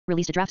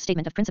released a draft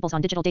statement of principles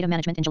on digital data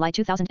management in July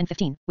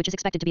 2015, which is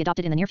expected to be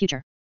adopted in the near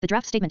future. The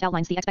draft statement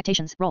outlines the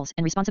expectations, roles,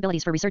 and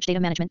responsibilities for research data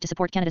management to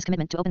support Canada's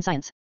commitment to open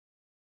science.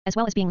 As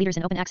well as being leaders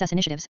in open access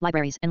initiatives,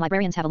 libraries and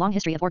librarians have a long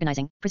history of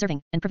organizing,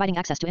 preserving, and providing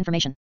access to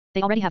information.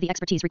 They already have the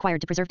expertise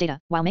required to preserve data,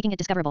 while making it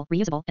discoverable,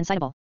 reusable, and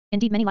citable.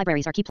 Indeed, many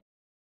libraries are key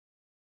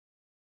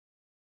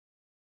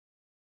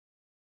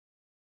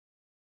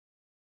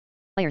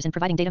players in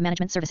providing data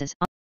management services.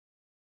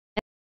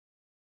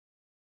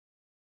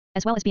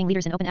 As well as being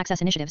leaders in open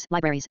access initiatives,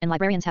 libraries and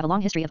librarians have a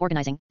long history of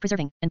organizing,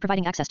 preserving, and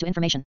providing access to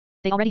information.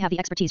 They already have the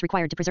expertise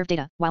required to preserve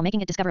data, while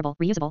making it discoverable,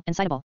 reusable, and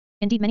citable.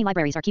 Indeed, many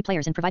libraries are key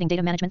players in providing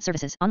data management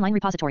services, online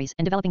repositories,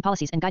 and developing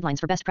policies and guidelines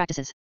for best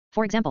practices.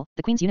 For example,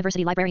 the Queen's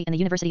University Library and the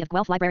University of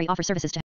Guelph Library offer services to